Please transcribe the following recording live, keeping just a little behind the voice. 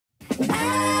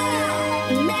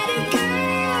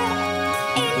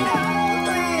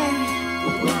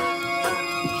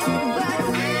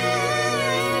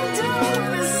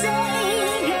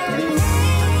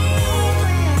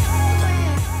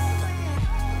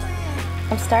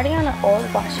I'm starting on an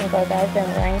old wash and go that I've been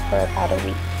wearing for about a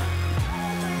week.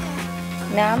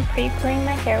 Now I'm pre-pulling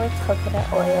my hair with coconut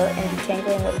oil and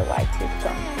detangling with a wide tooth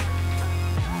comb.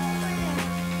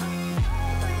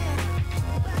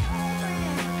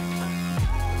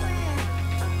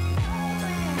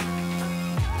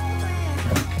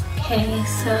 Okay,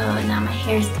 so now my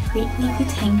hair is completely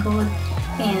detangled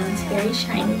and it's very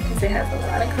shiny because it has a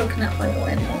lot of coconut oil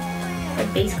in it.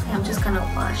 But basically I'm just going to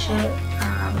wash it,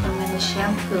 I'm going to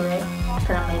shampoo it,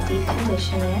 then I'm going to deep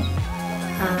condition it,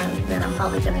 then I'm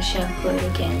probably going to shampoo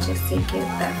it again just to get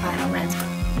that final rinse.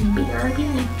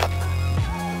 BRB.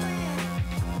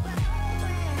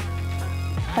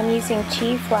 I'm using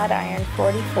Chi Flat Iron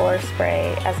 44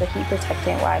 spray as a heat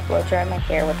protectant while I blow dry my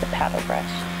hair with the paddle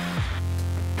brush.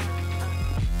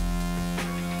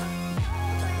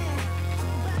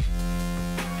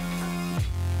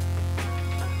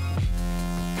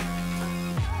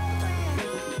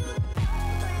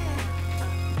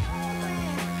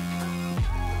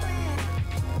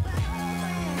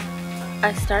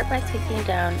 I start by taking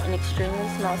down an extremely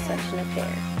small section of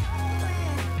hair.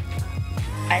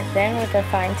 I then, with a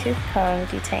fine-tooth comb,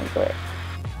 detangle it.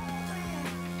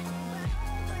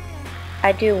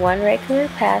 I do one regular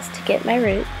pass to get my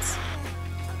roots,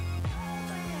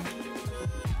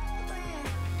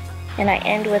 and I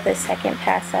end with a second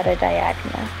pass at a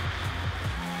diagonal.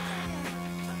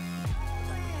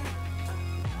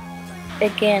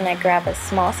 Again, I grab a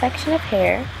small section of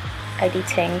hair, I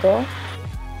detangle,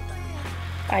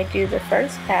 I do the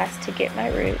first pass to get my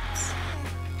roots,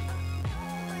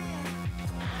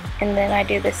 and then I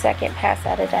do the second pass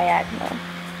at a diagonal.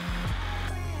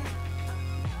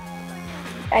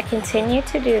 I continue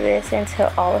to do this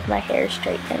until all of my hair is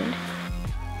straightened.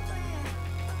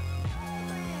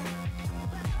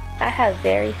 I have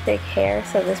very thick hair,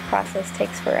 so this process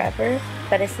takes forever,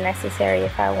 but it's necessary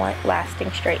if I want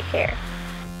lasting straight hair.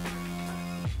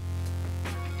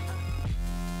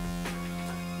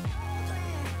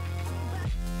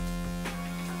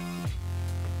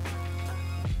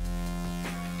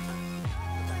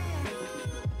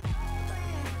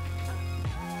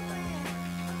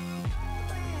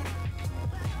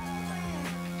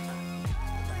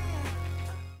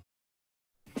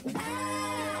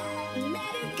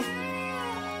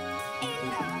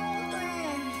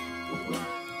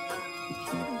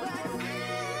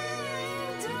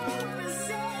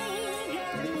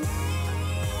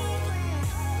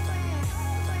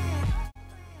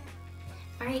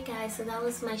 Alright guys, so that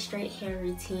was my straight hair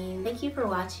routine. Thank you for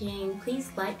watching.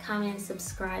 Please like, comment, and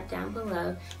subscribe down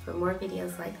below for more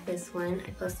videos like this one.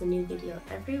 I post a new video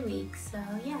every week, so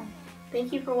yeah.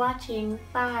 Thank you for watching.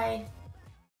 Bye!